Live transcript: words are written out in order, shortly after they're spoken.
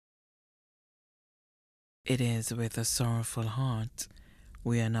It is with a sorrowful heart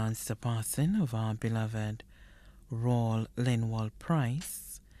we announce the passing of our beloved Rawle Linwal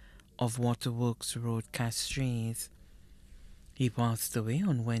Price of Waterworks Road, Castries. He passed away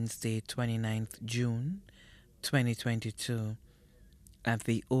on Wednesday, 29th June 2022 at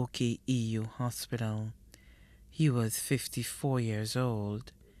the OKEU Hospital. He was 54 years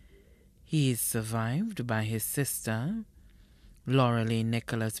old. He is survived by his sister, Laura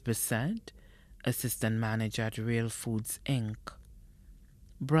Nicholas Bissett, Assistant Manager at Real Foods Inc.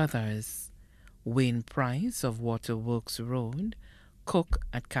 Brothers, Wayne Price of Waterworks Road, cook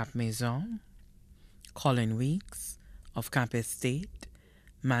at Cap Maison. Colin Weeks of Cap Estate,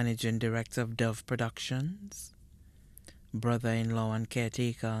 Managing Director of Dove Productions. Brother-in-law and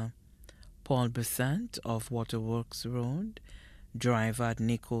caretaker, Paul Bissett of Waterworks Road, driver at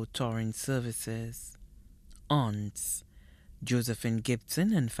Nico Touring Services. Aunts, Josephine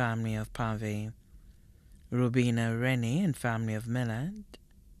Gibson and family of Pave. Rubina Rennie and family of Millard.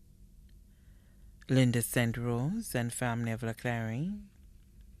 Linda St. Rose and family of LaClary.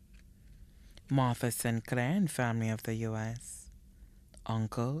 Martha St. Clair and family of the U.S.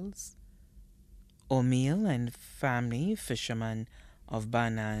 Uncles, O'Meal and family, fishermen of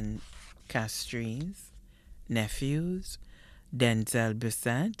Banan Castries. Nephews, Denzel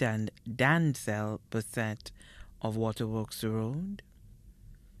Bissett and Danzel Bissett of Waterworks Road.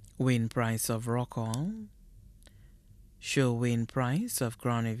 Wayne Price of Rockall. Show Wayne Price of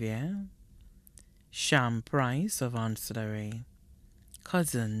Granivier. Sham Price of Ancillary.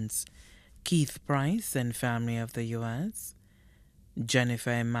 Cousins, Keith Price and family of the U.S.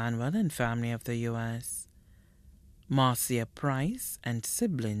 Jennifer Emmanuel and family of the U.S. Marcia Price and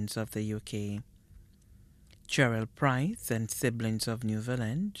siblings of the UK. Cheryl Price and siblings of New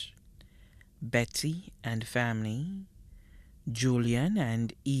Village. Betty and family. Julian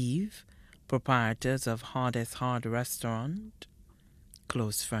and Eve, proprietors of Hardest Hard Restaurant.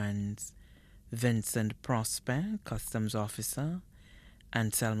 Close friends, Vincent Prosper, customs officer,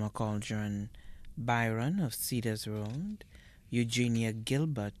 and Selma Cauldron, Byron of Cedars Road, Eugenia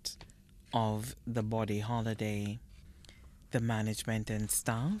Gilbert of The Body Holiday, the management and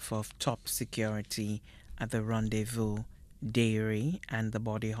staff of Top Security at the Rendezvous, Dairy, and The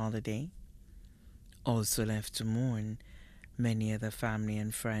Body Holiday. Also left to mourn many other family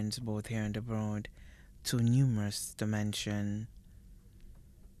and friends both here and abroad, too numerous to mention.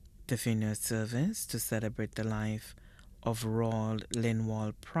 The funeral service to celebrate the life of Rawle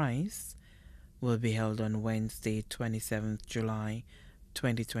Linwal Price will be held on Wednesday, 27th July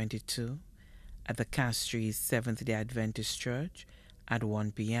 2022 at the Castries Seventh-day Adventist Church at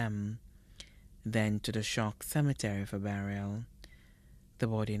 1 p.m., then to the Shock Cemetery for burial. The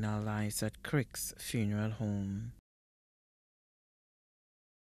body now lies at Crick's Funeral Home.